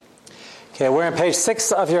Okay, we're on page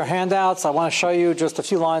 6 of your handouts. I want to show you just a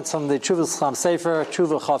few lines from the Tshuvas Chaim Sefer,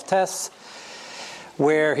 Tshuva Chav Tes,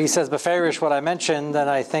 where he says, beferish what I mentioned, and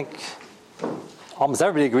I think almost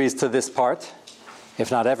everybody agrees to this part, if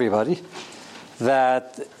not everybody,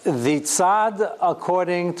 that the tzad,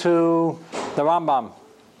 according to the Rambam,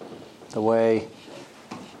 the way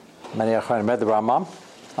many Acharonim read the Rambam,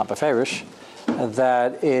 not beferish,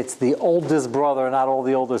 that it's the oldest brother, not all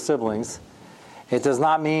the older siblings. It does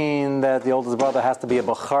not mean that the oldest brother has to be a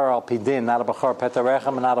Bachar al Pidin, not a Bachar Petarechem,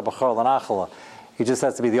 and not a Bachar Lanachala. He just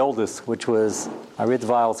has to be the oldest, which was Arit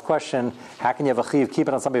Vile's question. How can you have a chiv, keep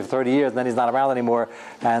it on somebody for 30 years, and then he's not around anymore,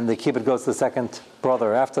 and the kibbut goes to the second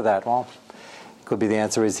brother after that? Well, could be the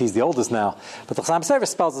answer is he's the oldest now. But the Chaim Sefer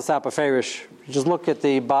spells this out beferish. You just look at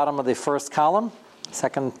the bottom of the first column,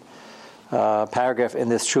 second paragraph in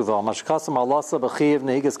this tshuva. Mashkasam alasa b'chiv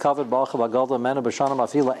nehigas kavod b'achav agadol menu b'shanam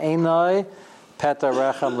afila einai Peta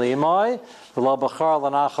rechem li'imai, v'lo b'char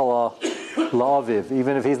l'nachala la'aviv.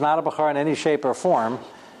 Even if he's not a b'char in any shape or form,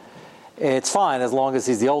 it's fine as long as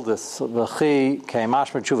he's the oldest. V'chi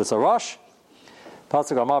ke'mashmer tshuvas arash.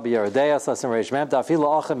 Pasuk amar b'yeridei asasim reish mem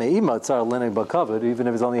da'afila achem me'ima tzar linig b'kavod, even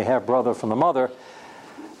if he's only a half brother from the mother,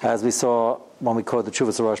 as we saw when we quoted the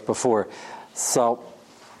tshuvas arash before. So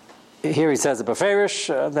here he says it beferish,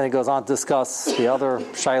 then he goes on to discuss the other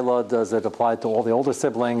shayla. Does it apply to all the older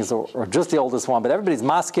siblings or just the oldest one? But everybody's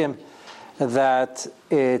maskim that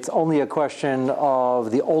it's only a question of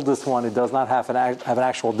the oldest one who does not have an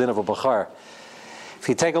actual din of a bachar. If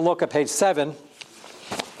you take a look at page 7,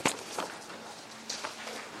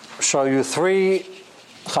 show you 3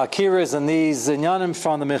 chakiras in these zinyanim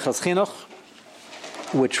from the Minchas Chinuch,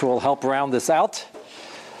 which will help round this out.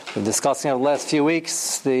 We've been discussing over the last few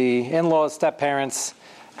weeks the in-laws, step-parents,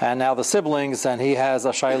 and now the siblings, and he has a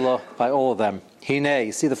shayla by all of them. Hine,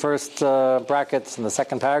 you see the first brackets in the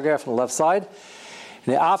second paragraph on the left side.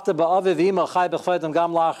 After ba'aviv ima chai b'chveidim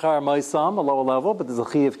gam lachar moisam, a lower level, but there's a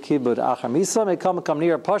chi of kibud achar misam. It come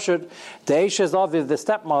near pashut. Deishes aviv, the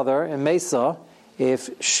stepmother in Mesa, if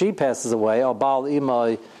she passes away, or bal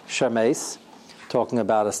ima shemes, talking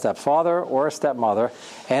about a stepfather or a stepmother,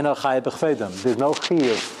 and a chai b'chveidim. There's no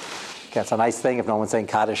chiyuv. It's a nice thing if no one's saying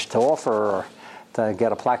kaddish to offer or to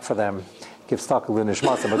get a plaque for them. Give stock of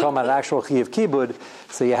l'nishmatzim. We're talking about an actual chiyuv kibud,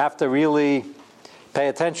 so you have to really pay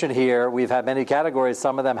attention here. We've had many categories.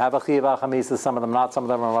 Some of them have a chiyuv achamisa, some of them not. Some of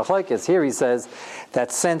them are machlekes. Here he says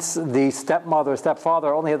that since the stepmother,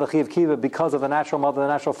 stepfather only have the chiyuv kibud because of the natural mother, the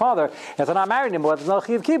natural father, if they're not married anymore, there's no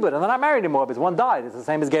chiyuv kibud, and they're not married anymore because one died. It's the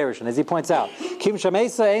same as gerushin, as he points out. Kim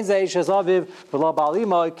shemesa ein zeishes aviv v'lo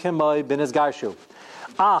balima kimay bin es garshu.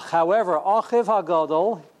 However, achiv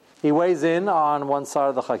hagadol, he weighs in on one side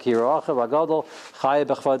of the chakira. Achiv hagadol chay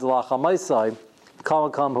b'chvod lacha maisai.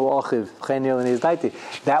 Kam hu achiv chenil in his daiti.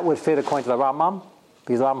 That would fit according to the Rambam,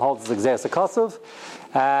 because the Rambam holds the exercise kasuv,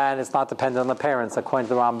 and it's not dependent on the parents. According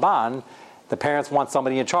to the Ramban, the parents want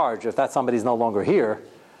somebody in charge. If that somebody's no longer here,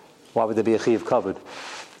 why would there be a chiv covered?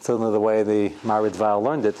 Certainly the way the Marid Val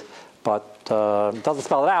learned it, but it doesn't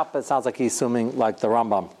spell it out. But it sounds like he's assuming like the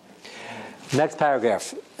Rambam. Next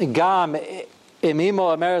paragraph. Gam imimo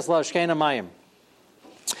ameris lashkena mayim.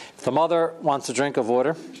 If the mother wants a drink of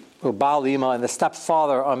water, ubal ima, and the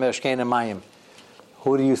stepfather are meshkena mayim,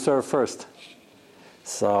 who do you serve first?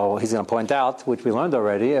 So he's going to point out, which we learned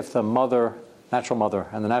already, if the mother, natural mother,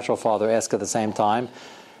 and the natural father ask at the same time,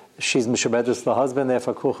 she's mishabedus the husband,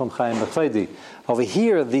 therefore kucham chayim b'chvedi. Over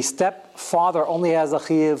here, the stepfather only has a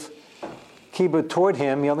chiv kibud toward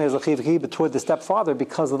him. He only has a chiv kibud toward the stepfather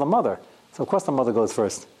because of the mother. So of course the mother goes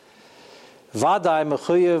first. Vaday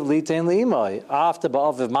mechuyev litein leimai. After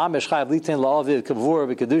ba'aviv mamish chayav litein la'aviv kavur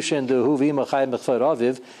b'kedushin dehu v'ima chayav b'chvod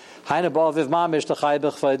aviv. Haina ba'aviv mamish t'chayav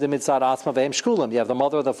b'chvod mitzad atzma v'hem shkulim. You have the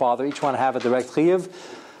mother or the father. Each one have a direct chayav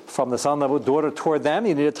from the son of the daughter toward them.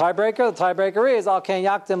 You need a tiebreaker. The tiebreaker is al ken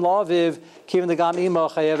yaktim la'aviv kivin degam ima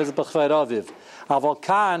chayav is b'chvod aviv. Aval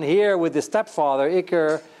kan here with the stepfather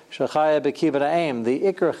ikar shechayav b'kibud ha'em. The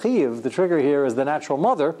ikar chayav, the trigger here is the natural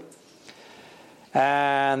mother.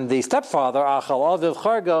 And the stepfather, Achal Aviv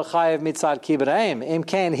Charga Chayev Mitzad Kibud Haim. Im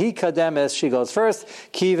Kain He Kademes, she goes first.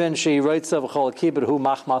 Kivin she writes of Chol Kibud Hu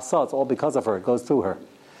Machmasah. It's all because of her. It goes through her.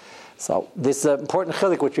 So this is an important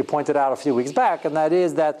chilik which we pointed out a few weeks back, and that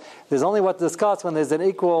is that there's only what to discuss when there's an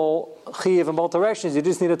equal chiv in both directions. You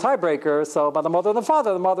just need a tiebreaker. So by the mother and the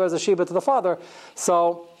father, the mother has a shiba to the father,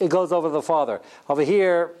 so it goes over to the father. Over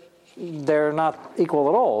here, they're not equal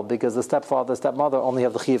at all because the stepfather, stepmother only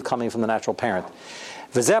have the chiv coming from the natural parent.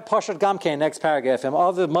 V'zeh pashat gamkein, next paragraph.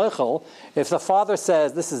 If the father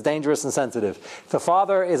says, this is dangerous and sensitive, if the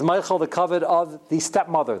father is meichel the covet of the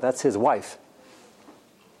stepmother, that's his wife.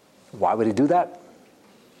 Why would he do that?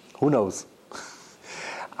 Who knows?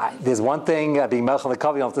 There's one thing, being Melech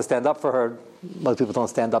HaKav, you don't have to stand up for her. Most people don't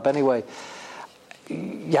stand up anyway.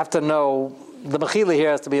 You have to know, the Mechila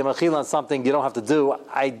here has to be a Mechila on something you don't have to do.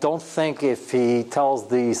 I don't think if he tells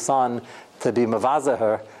the son to be Mavaza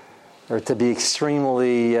her, or to be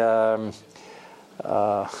extremely not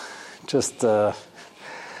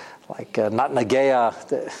Nageya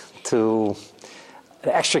to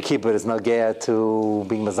the extra kibbut is Nageya to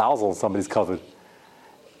being Mazalzel in somebody's covered.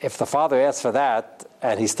 If the father asks for that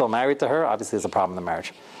and he's still married to her, obviously there's a problem in the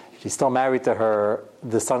marriage. If he's still married to her,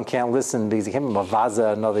 the son can't listen because he can't be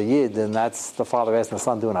Mavaza another Yid, and that's the father asking the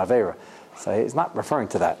son to do an Avera. So he's not referring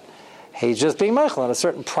to that. He's just being Meichel on a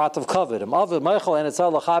certain prat of kavod. Aviv Meichel and it's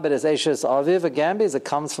all lachabed as Eishes Aviv again because it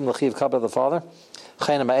comes from the chiv kavod of the father.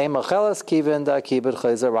 Chayim ma'im mecheles kivin da kibud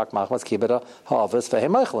chayzer rak machmas kibud ha'avos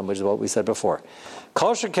v'hem Meichelim, which is what we said before.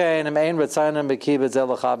 Kol shekein ein retzayin bekibud zel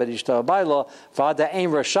lachabed ishto baylo v'ada ein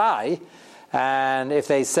rashai. And if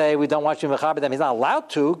they say we don't want you to mechaber them, he's not allowed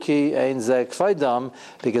to ki ein ze kfaydam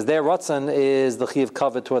because their rotzen is the chiv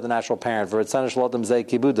kavod toward the natural parent. V'retzayin shlodem ze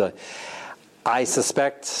kibuda. I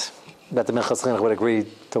suspect that the Minchas Chinuch would agree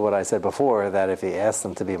to what I said before, that if he asked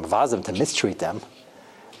them to be mavazim, to mistreat them,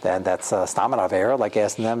 then that's stam and avera, like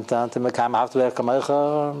asking them to mekayim haftu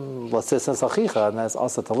kamecha l'sisen sachicha, and that's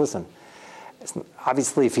also to listen.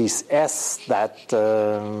 Obviously, if he asks that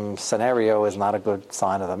scenario is not a good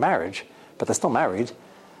sign of the marriage, but they're still married.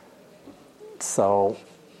 So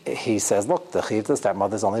he says, look, the chiv to the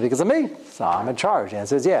stepmother is only because of me, so I'm in charge. And he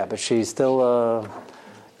says, yeah, but she's still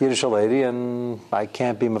Yiddish lady, and I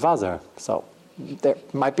can't be mavazer. So there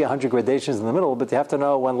might be 100 gradations in the middle, but you have to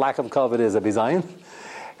know when lack of kavod is a bizayin,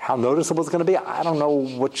 how noticeable it's going to be. I don't know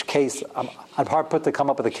which case. I'm hard put to come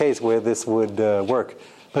up with a case where this would work.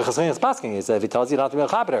 Minchas Chinuch is asking, he said, if he tells you not to be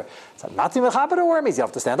mechaber her, so not to be mechaber her, it means you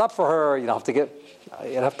have to stand up for her. You don't have to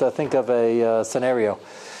you have to think of a scenario.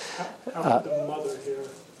 How would the mother here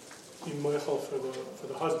be meichel for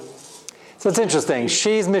the husband? So it's interesting.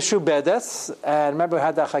 She's Mishubedes, and remember we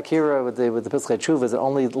had that Chakira with the Pischei Tshuva, is the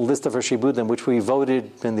only list of her Shibudim, which we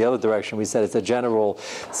voted in the other direction. We said it's a general.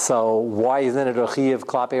 So why isn't it a Chiyav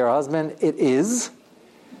Klape her husband? It is,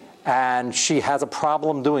 and she has a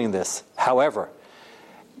problem doing this. However,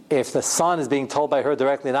 if the son is being told by her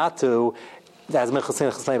directly not to, as Minchas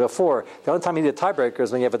Chinuch explained before, the only time you need a tiebreaker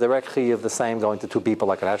is when you have a direct Chiyav the same going to two people,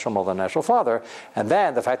 like a natural mother and a natural father, and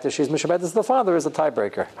then the fact that she's Mishubedes to the father is a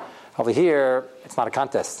tiebreaker. Over here, it's not a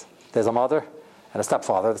contest. There's a mother and a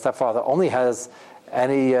stepfather. The stepfather only has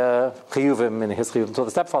any chiyuvim in his chiyuvim until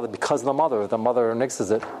the stepfather because of the mother. If the mother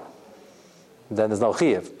nixes it, then there's no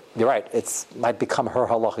chiyuv. You're right. It might become her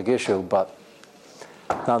halachic issue, but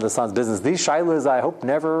none of the son's business. These shaylas, I hope,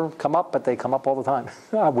 never come up, but they come up all the time.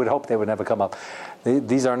 I would hope they would never come up.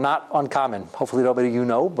 These are not uncommon. Hopefully nobody you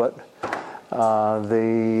know, but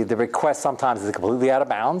the request sometimes is completely out of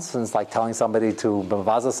bounds, and it's like telling somebody to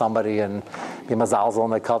mavaza somebody and be mazalzel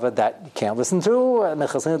and the covet that you can't listen to. And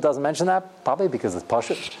Minchas Chinuch doesn't mention that, probably because it's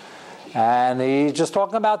pashut. And he's just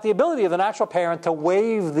talking about the ability of the natural parent to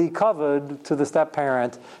waive the covet to the step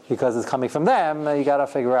parent because it's coming from them. You got to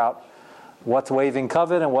figure out what's waiving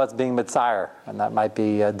covet and what's being mitzayir, and that might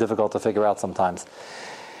be difficult to figure out sometimes.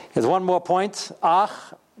 There's one more point.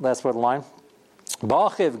 Last word of the line.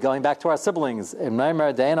 Ba'achiv, going back to our siblings. Remember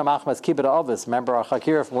our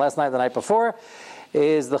Chakira from last night, the night before,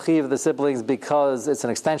 is the chiv of the siblings because it's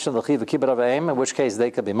an extension of the chiv of kibbut avim, in which case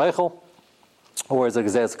they could be meichel, or is a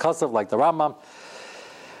gzeis kasav like the Rambam.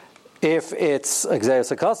 If it's a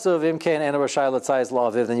gzeis kasav, imkein ena rashai l'tzayis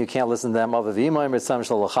la'aviv, then you can't listen to them. Aviv imoim ritzam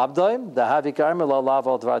shel l'chabdoim, the havik armer la'lav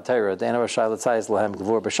al dvar teira, the ena rashai l'tzayis lahem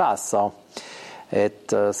gvur b'shas. So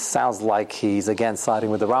it sounds like he's again siding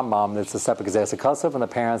with the Rambam. It's a separate gzeis kasav, and the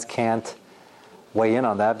parents can't weigh in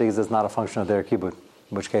on that because it's not a function of their kibbut.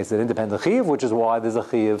 In which case, it's independent chiv, which is why there's a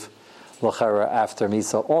chiv l'chera after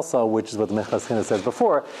misa also, which is what the Minchas Chinuch says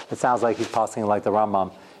before. It sounds like he's passing like the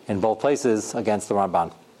Rambam in both places against the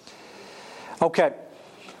Ramban. Okay,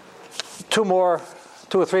 two or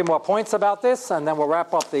three more points about this, and then we'll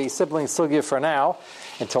wrap up the sibling sugya for now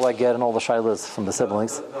until I get in all the shaylas from the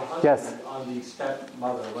siblings. The husband, yes. On the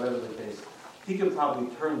stepmother, whatever the case, he could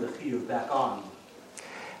probably turn the chiyuv back on.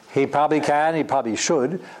 He probably can. He probably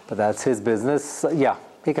should, but that's his business. Yeah,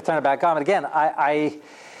 he could turn it back on. And again, I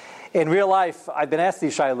in real life, I've been asked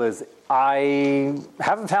these shaylas. I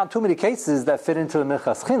haven't found too many cases that fit into the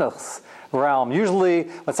Minchas Chinuch's realm. Usually,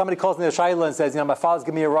 when somebody calls me a shayla and says, my father's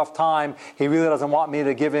giving me a rough time, he really doesn't want me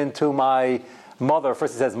to give in to my mother.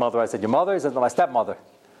 First he says mother. I said, your mother? He says, no, my stepmother.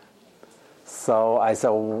 So I said,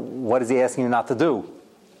 what is he asking you not to do?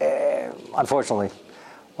 Unfortunately,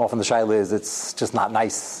 Often the shaila is it's just not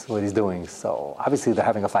nice what he's doing. So obviously they're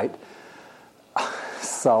having a fight.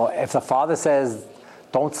 So if the father says,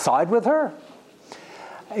 don't side with her,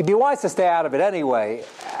 it'd be wise to stay out of it anyway.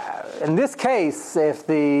 In this case, if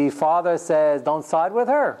the father says, don't side with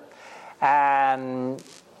her, and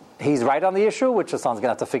he's right on the issue, which the son's going to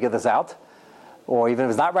have to figure this out, or even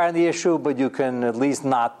if he's not right on the issue, but you can at least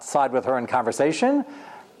not side with her in conversation,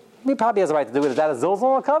 he probably has a right to do it. Is that a zilzal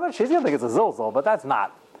or covet? She's going to think it's a zilzal, but that's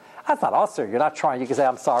not usher. You're not trying. You can say,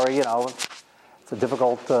 I'm sorry, it's a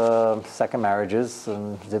difficult second marriages,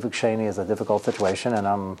 and Zivuk Sheni is a difficult situation, and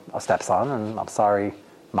I'm a stepson, and I'm sorry,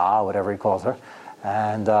 Ma, whatever he calls her,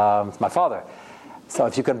 and it's my father. So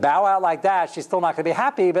if you can bow out like that, she's still not going to be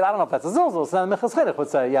happy, but I don't know if that's a zilzal. So then Minchas Chinuch would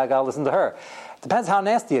say, yeah, I got to listen to her. Depends how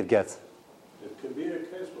nasty it gets. It could be a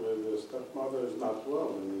case where the stepmother is not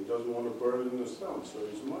well, and he doesn't want to burden the son, so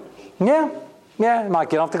he's mindful. Yeah,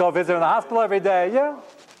 Mike, you don't have to go visit her in the hospital every day, yeah,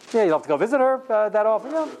 you don't have to go visit her that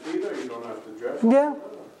often, You don't have to dress her.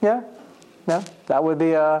 Yeah, that would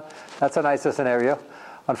be, that's a nicer scenario.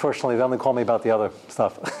 Unfortunately, they only call me about the other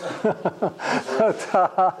stuff.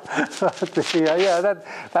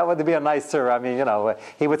 That would be a nicer,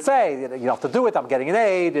 he would say, you don't have to do it, I'm getting an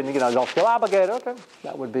aid, and you don't feel obligated. Okay,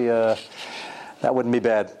 that wouldn't be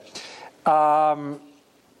bad.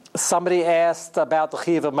 Somebody asked about the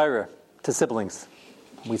chiyuv of meira to siblings.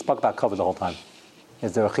 We spoke about cover the whole time.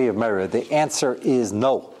 Is there a chiyuv of meira? The answer is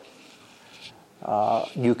no.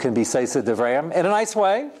 You can be seiser devrayim in a nice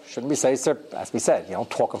way. Shouldn't be seiser, as we said. You don't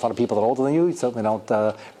talk in front of people that are older than you. You certainly don't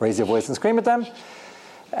raise your voice and scream at them.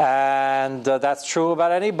 And that's true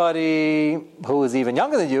about anybody who is even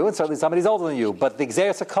younger than you, and certainly somebody's older than you. But the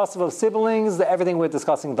Gzeres HaKosav of siblings, everything we're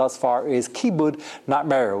discussing thus far is kibud, not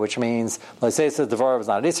merer, which means, let's say it's a devar is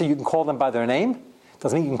not an issue, you can call them by their name.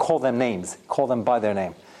 Doesn't mean you can call them names. Call them by their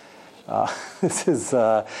name. This is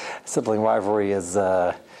sibling rivalry is,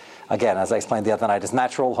 again, as I explained the other night, it's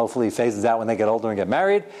natural. Hopefully it phases out when they get older and get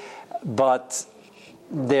married. But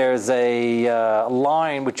there's a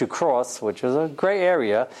line which you cross, which is a gray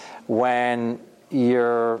area, when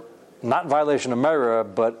you're not in violation of meira,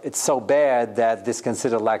 but it's so bad that this is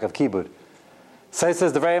considered lack of kibud. Say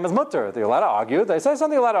says the Vrayim is mutter. They're allowed to argue. They say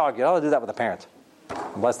something, you're allowed to argue. You're allowed to do that with a parent.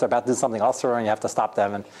 Unless they're about to do something usher and you have to stop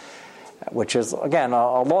them, and which is, again,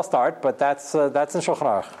 a lost art, but that's in Shulchan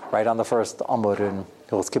Aruch, right on the first Amud in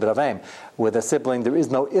Hilchos Kibbud Avim. With a sibling, there is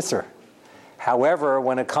no isser. However,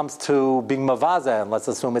 when it comes to being mavaza, and let's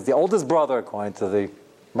assume it's the oldest brother, according to the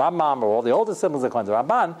Rambam, or all the oldest siblings, according to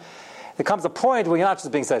Ramban, there comes a point where you're not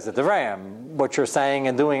just being Seiser Devrayim. What you're saying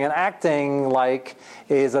and doing and acting like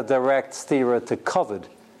is a direct stira to covet.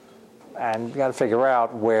 And you got to figure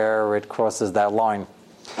out where it crosses that line.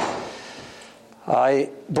 I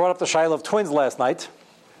brought up the Shiloh of twins last night,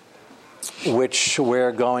 which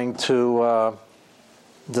we're going to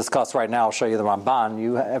discuss right now. I'll show you the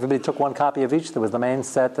Ramban. Everybody took one copy of each. There was the main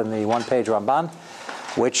set and the one-page Ramban,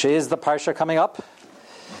 which is the Parsha coming up.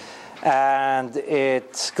 And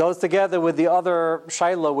it goes together with the other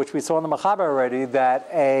Shiloh, which we saw in the Mechaber already, that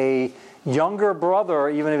a younger brother,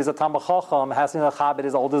 even if he's a Talmid Chacham, has to be Mechabed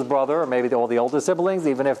his oldest brother, or maybe all the older siblings,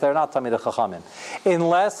 even if they're not Talmid Chachamim.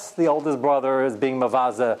 Unless the oldest brother is being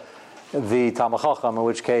Mavaza the Talmid Chacham, in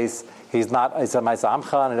which case he's not Isa Maisa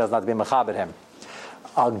Amcha, and he doesn't have to be Mechabed him.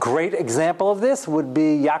 A great example of this would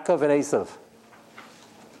be Yaakov and Esav.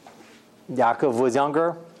 Yaakov was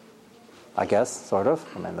younger, I guess, sort of.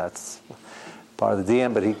 I mean, that's part of the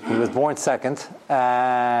DM, but he was born second.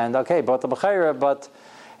 And, okay, both the Bechira, but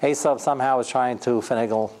Esav somehow is trying to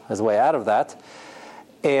finagle his way out of that.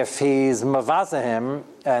 If he's Mavaza him,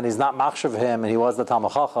 and he's not Machshav him, and he was the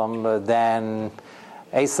Talmid Chacham, then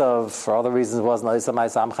Esav, for other reasons, wasn't Esav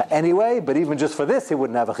Maisa Amcha anyway, but even just for this, he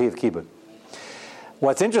wouldn't have a Chiv Kibbud.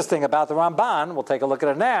 What's interesting about the Ramban, we'll take a look at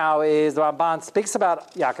it now, is the Ramban speaks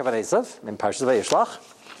about Yaakov and Esav in Parshas Vayishlach.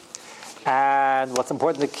 And what's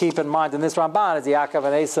important to keep in mind in this Ramban is Yaakov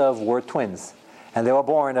and Esav were twins. And they were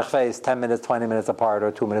born in Echves 10 minutes, 20 minutes apart,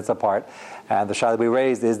 or 2 minutes apart. And the shayla we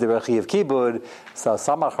raised is the Rechi of Kibud. So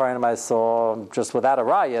some Achronim I saw, just without a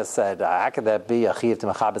raya, said, how could that be a Chiv to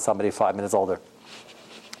Mechabed somebody 5 minutes older?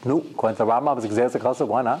 No, according to the Rambam, it's Gzeres HaKosav,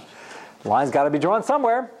 why not? The line's got to be drawn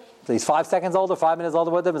somewhere. So he's 5 seconds older, 5 minutes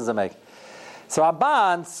older, what difference does it make? So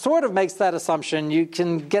Ramban sort of makes that assumption. You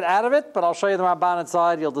can get out of it, but I'll show you the Ramban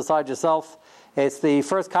inside. You'll decide yourself. It's the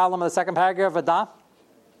first column of the second paragraph, Vadah.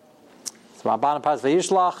 It's Ramban and Parshas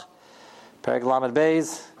Vayishlach, Perek Lamed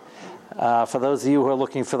Beis. For those of you who are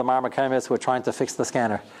looking for the Mar Mekemis, we're trying to fix the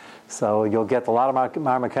scanner. So you'll get a lot of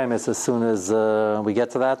Mar Mekemis as soon as we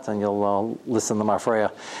get to that, and you'll listen to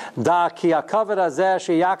Marfreya. Da ki hakavod hazeh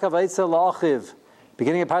she Yaakov eitzah la'achiv.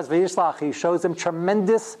 Beginning of Parshas Vayishlach, he shows him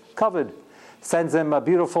tremendous kavod, sends him a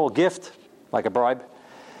beautiful gift, like a bribe.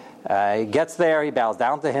 He gets there, he bows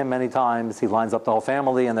down to him many times, he lines up the whole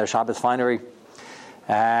family in their Shabbos finery,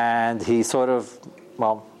 and he sort of,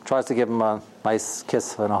 tries to give him a nice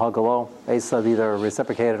kiss and a hug hello. Esav either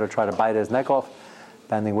reciprocated or tried to bite his neck off,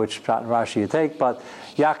 depending which Pshat and Rashi you take, but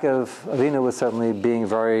Yaakov Avinu was certainly being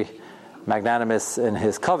very magnanimous in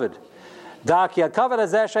his kavod. Dak Yaakov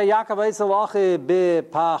Azesha Yaakov Eisalachi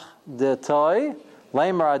b'pach detoy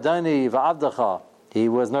leimer adoni v'avdacha. He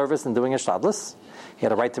was nervous in doing a shtadlus. He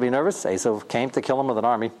had a right to be nervous. Esav came to kill him with an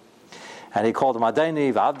army, and he called him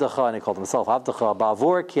adoni v'avdacha, and he called himself avdacha.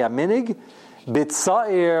 Ba'avur ki aminig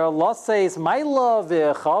bitzair laseis ma'ila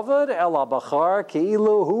v'chavod el abachar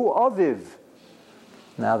ki'ilu hu aviv.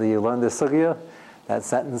 Now that you learn this sugya, that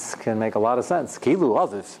sentence can make a lot of sense. Ki'ilu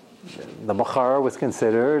aviv. The Bachar was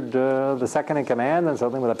considered the second in command, and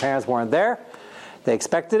certainly when the parents weren't there, they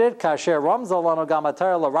expected it. Kasher Ramzal lanu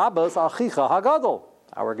gamatar larabos achicha hagadol.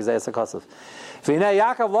 Our Gezeias HaKosov. V'nei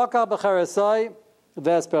Yaakov lokal b'cheresai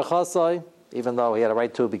v'esperchasai, even though he had a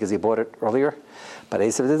right to because he bought it earlier. But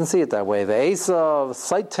Esav didn't see it that way. V'Esav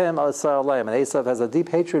saitem al-Saraleim, and Esav has a deep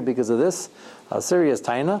hatred because of this, a serious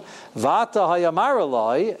taina. V'ata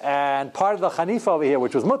hayamaralai, and part of the chanifa over here,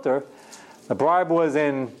 which was mutter, the bribe was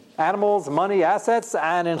in animals, money, assets,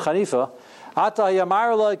 and in chanifa. Ata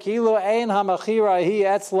yamarla kilo ein hamachira hi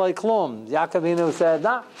etzloi klum. Yaakov Avinu said,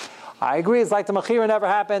 "Nah, I agree. It's like the machira never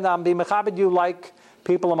happened. I'm being mechabed you like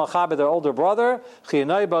people are mechabed their older brother.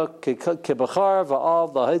 Chiyonayba kibachar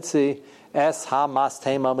va'al v'hitzi es hamas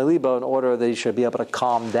tema milibo, in order that he should be able to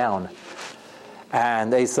calm down."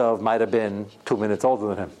 And Esav might have been 2 minutes older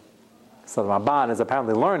than him. So the Ramban is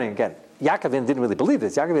apparently learning again. Yaakov Avinu didn't really believe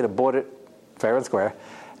this. Yaakov Avinu bought it fair and square,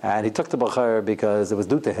 and he took the bachar because it was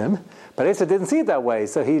due to him. But Esav didn't see it that way,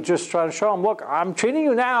 so he just tried to show him, look, I'm treating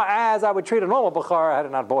you now as I would treat a normal bachar had I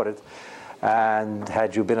not bought it. And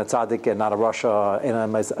had you been a tzaddik and not a rasha, in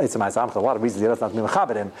a lot of reasons he doesn't have to be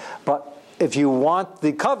mechabed him. But if you want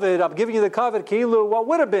the kavod, I'm giving you the kavod, kilu, what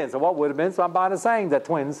would have been? So what would have been? So Ramban is saying that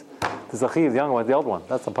twins, the Zachiv, the younger one, the old one.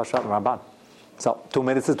 That's the Pashat and Ramban. So 2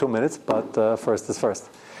 minutes is 2 minutes, but first is first.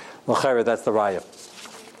 L'chayre, that's the raya.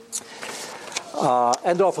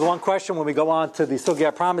 End off with one question when we go on to the sugya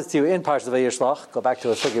I promised you in Parshas Vayishlach. Go back to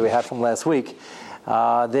a sugya we had from last week.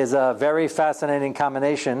 There's a very fascinating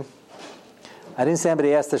combination. I didn't see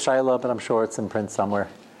anybody ask the Shaila, but I'm sure it's in print somewhere.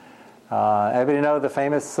 Everybody know the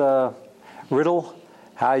famous riddle?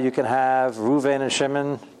 How you can have Reuven and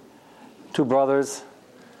Shimon, two brothers.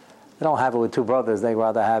 They don't have it with two brothers. They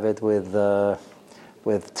rather have it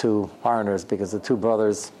with two foreigners, because the two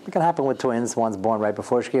brothers, it can happen with twins. One's born right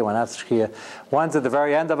before Shkia, one after Shkia. One's at the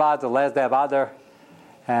very end of Ad, the last day of Adar,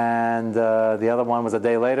 and the other one was a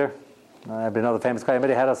day later. Everybody know the famous Kohen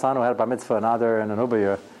had a son who had a bar mitzvah, and Adar and an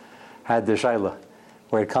Ubayr had the Shaila,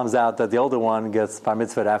 where it comes out that the older one gets bar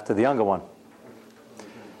mitzvah after the younger one.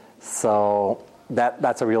 So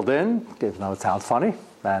that's a real din, even though it sounds funny,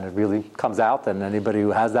 and it really comes out, and anybody who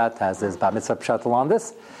has that has his bar mitzvah pshatel on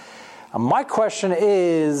this. My question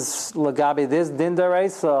is, Lagabi, this din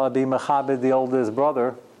deraisa be mechabed the oldest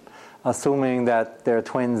brother, assuming that they're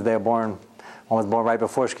twins, they're born, one was born right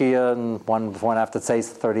before Shkia and one before and after Tzeis,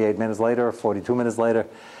 38 minutes later, 42 minutes later.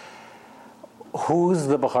 Who's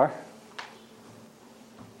the Bachar?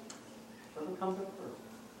 Doesn't come to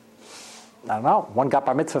first. I don't know. One got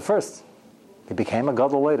bar mitzvah first. He became a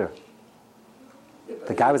gadol later.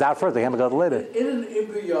 The guy was out first, became a gadol later. In an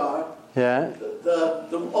Ibriyar, Yeah.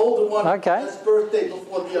 the older one has birthday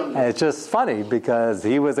before the younger. And it's just funny because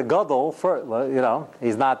he was a gadol first.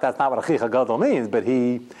 He's not. That's not what a chicha gadol means. But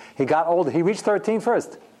he got old. He reached 13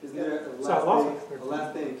 first. Isn't there a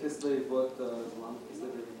last day in Kislev what Lam Kislev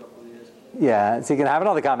every couple of years? Yeah, so you can have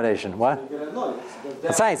another combination. What?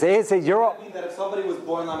 I'm saying, you're. Does that mean that if somebody was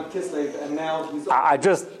born on Kislev and now he's I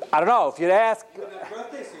don't know. If you'd ask,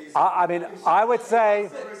 I would say,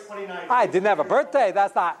 I didn't have a birthday.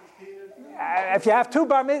 That's not. If you have two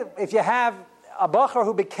bar mitzvah, if you have a bacher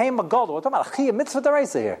who became a gadol, we're talking about a chiyuv mitzvah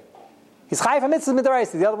deraisa here. He's chayiv mitzvah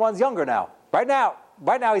deraisa. The other one's younger now. Right now,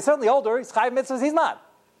 he's certainly older. He's chayiv mitzvahs. He's not.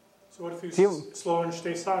 So what if he's slow in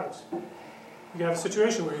shtei saras? You can have a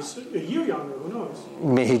situation where he's a year younger. Who knows? I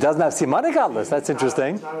mean, he doesn't have simanei gadlus. That's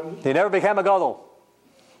interesting. He never became a gadol.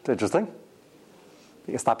 It's interesting.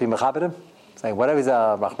 You can stop being mechabed him. Saying whatever he's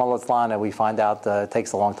a Rachmana litzlan, and we find out it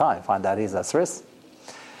takes a long time. Find out he's a sris.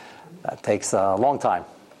 That takes a long time.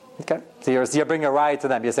 Okay, so you're bringing a right to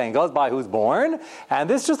them. You're saying it goes by who's born, and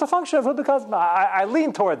this is just a function of who. Because I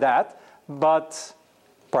lean toward that, but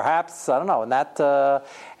perhaps I don't know.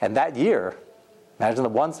 In that year, imagine that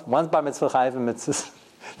one's bar mitzvah chayiv and mitzvah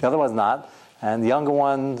The other one's not. And the younger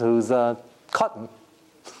one, who's cotton,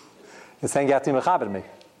 is saying, you have to be mechabed me.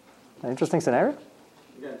 An interesting scenario.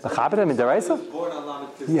 Mechabed him in deraisa?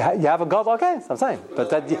 You have a god, okay, so I'm saying.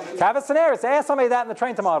 But you have a scenario. So ask somebody that in the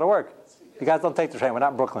train tomorrow to work. You guys don't take the train. We're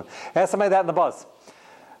not in Brooklyn. Ask somebody that in the bus.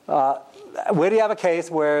 Where do you have a case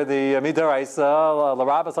where the midaraisa,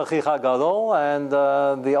 l'rabas achicha gadol, and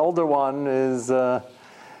the older one has to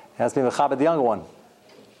be mechabed the younger one?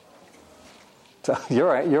 So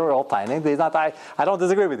you're all tiny. He's not. I don't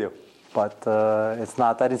disagree with you, but it's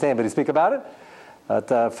not. I didn't say anybody speak about it.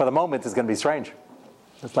 But for the moment, it's going to be strange.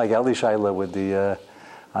 It's like Eli Shaila with the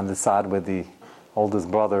on the side with the oldest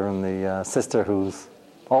brother and the sister who's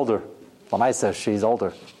older. Lamaisa, she's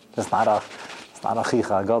older. It's not a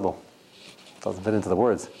chicha gadol. Doesn't fit into the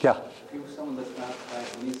words. Yeah. If you were someone that's not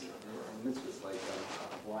mitzvahs, like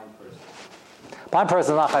a blind person. Blind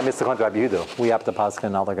person is not chai mitzvah according to Rabbi Yehuda. We have to paskin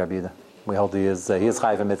and other Rabbi Yehuda. We hold he is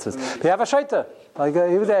chai in mitzvahs. But you have a shaita. Like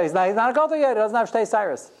he's not a gadol yet. He doesn't have shtei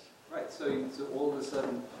cyrus. Right. So all of a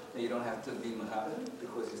sudden you don't have to be mechabed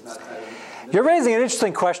because he's not. You're raising an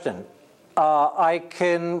interesting question. I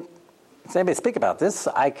can. Does anybody speak about this?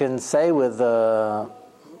 I can say with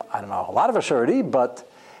I don't know a lot of assurity, but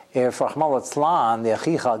if Rahman Litzlan, the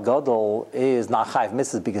Achicha Gadol is not Chayv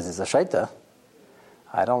Mitzvahs because it's a Shaita,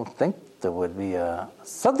 I don't think there would be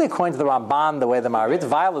something according to the Ramban, the way the Maharit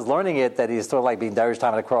Weil is learning it, that he's sort of like being Darish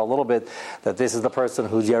time to crow a little bit, that this is the person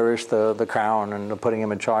who's Yerush the crown and putting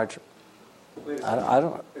him in charge. I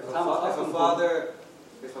don't. If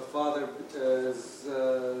a father is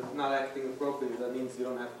not acting appropriately, that means you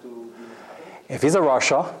don't have to. If he's a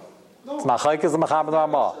Rasha, it's Machaik is a Mechaber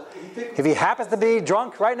Ramah. If he happens to be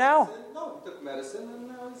drunk right now? No, he took medicine and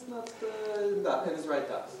now he's not in his right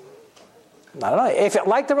house. I don't know. If it,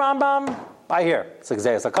 like the Rambam, I hear. It's a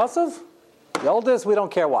Kosov. The oldest, we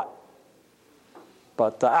don't care what.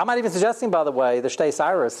 But I'm not even suggesting, by the way, the Shtei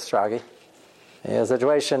Cyrus, Shagi. In a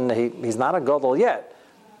situation, he's not a Gadol yet.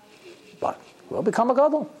 But will become a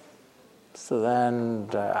Gadol. So then,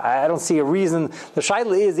 I don't see a reason. The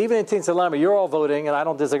Shaila is, even in Tin Salama, you're all voting, and I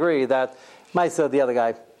don't disagree, that Maisa, the other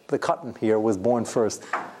guy, the Cotton here, was born first.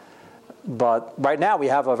 But right now, we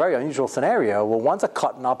have a very unusual scenario. Well, one's a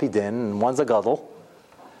Cotton, Apidin, and one's a Gadol.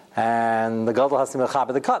 And the Gadol has to be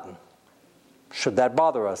Mechaber the Cotton. Should that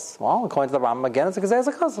bother us? Well, according to the Rambam, again, it's a Gezeh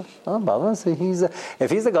Zakazah. Doesn't bother us. If he's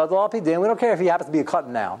a Gadol, Apidin, we don't care if he happens to be a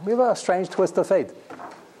Cotton now. We have a strange twist of fate.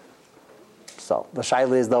 So the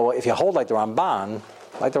shaila is, though, if you hold like the Ramban,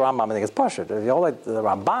 I think it's Pashut. If you hold like the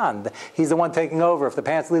Ramban, he's the one taking over. If the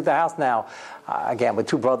parents leave the house now, again, with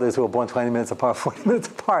two brothers who are born 20 minutes apart, 40 minutes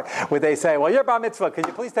apart, would they say, well, you're bar mitzvah, can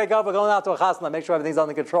you please take over going out to a chasna, make sure everything's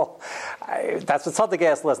under control? That's what Tzaddik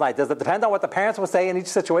asked last night. Does it depend on what the parents will say in each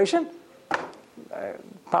situation?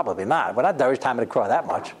 Probably not. We're not Darish time to crow that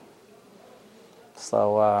much.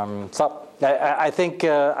 So I think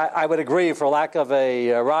I would agree, for lack of a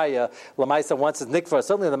raya, Lamaisa wants his nikva.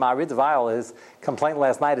 Certainly the Maharit Weil, his complaint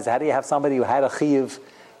last night is, how do you have somebody who had a chiyuv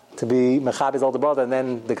to be Mechabi's older brother, and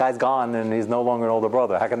then the guy's gone and he's no longer an older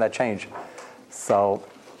brother? How can that change? So,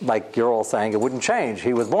 like you're all saying, it wouldn't change.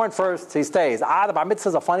 He was born first, he stays. The bar mitzvah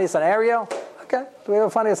is a funny scenario. Okay, we have a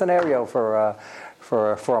funny scenario for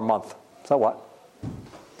a month. So what?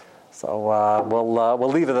 So we'll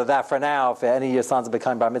leave it at that for now. If any of your sons are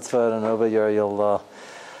becoming bar mitzvah and over here, you'll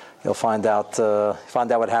find out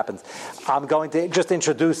what happens. I'm going to just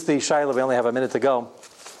introduce the shayla. We only have a minute to go.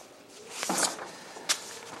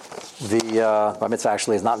 The bar mitzvah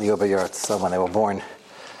actually is not in the over yurt, so when they were born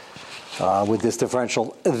with this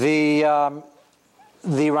differential. The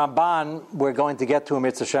Ramban we're going to get to in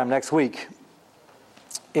Mitzvah Shem next week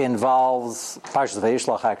involves Parshas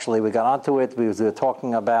Vayishlach. Actually, we got onto it. We were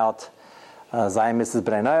talking about Zayim Mrs.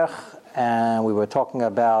 Bnei Noach, and we were talking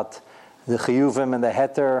about the Chiyuvim and the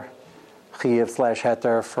Heter,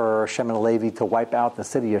 Chiyuv/Heter for Shem and Levi to wipe out the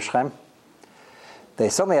city of Shechem. They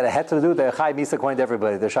certainly had a Heter to do. They were Chai Misa according to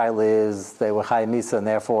everybody. The Shaila is they were Chai Misa, and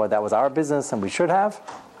therefore that was our business, and we should have.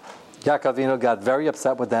 Yaakov Avinu got very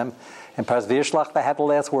upset with them. In Parshas Vayishlach, they had the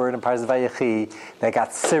last word. In Parshas Vayechi, they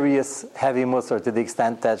got serious, heavy musar to the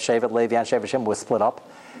extent that Shevet Levi and Shevet Shimon was split up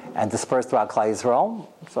and dispersed throughout Klal Yisrael.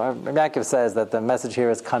 So Yaakov says that the message here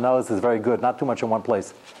is Kanoz is very good, not too much in one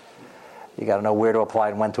place. You got to know where to apply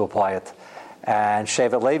it and when to apply it. And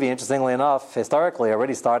Shevet Levi, interestingly enough, historically,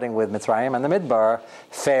 already starting with Mitzrayim and the Midbar,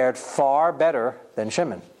 fared far better than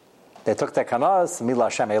Shimon. They took their Kanoz,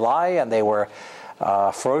 Milah Shem Elai, and they were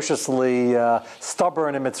ferociously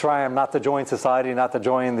stubborn in Mitzrayim not to join society, not to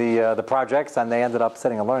join the projects, and they ended up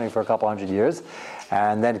sitting and learning for a couple hundred years,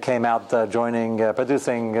 and then came out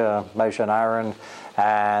producing Moshe and Aaron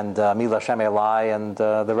and Mila Shem Elai, and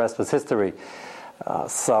the rest was history.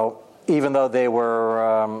 So even though they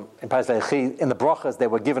were in the brachas, they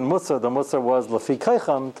were given musar. The musar was lefi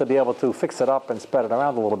keicham, to be able to fix it up and spread it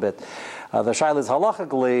around a little bit. The shaila is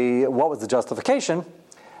halachically, what was the justification?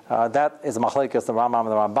 That is a machlekes, the Rambam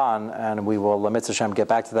and the Ramban, and we will, Mitzvah Shem, get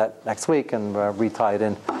back to that next week and re-tie it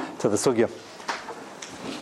in to the sugya.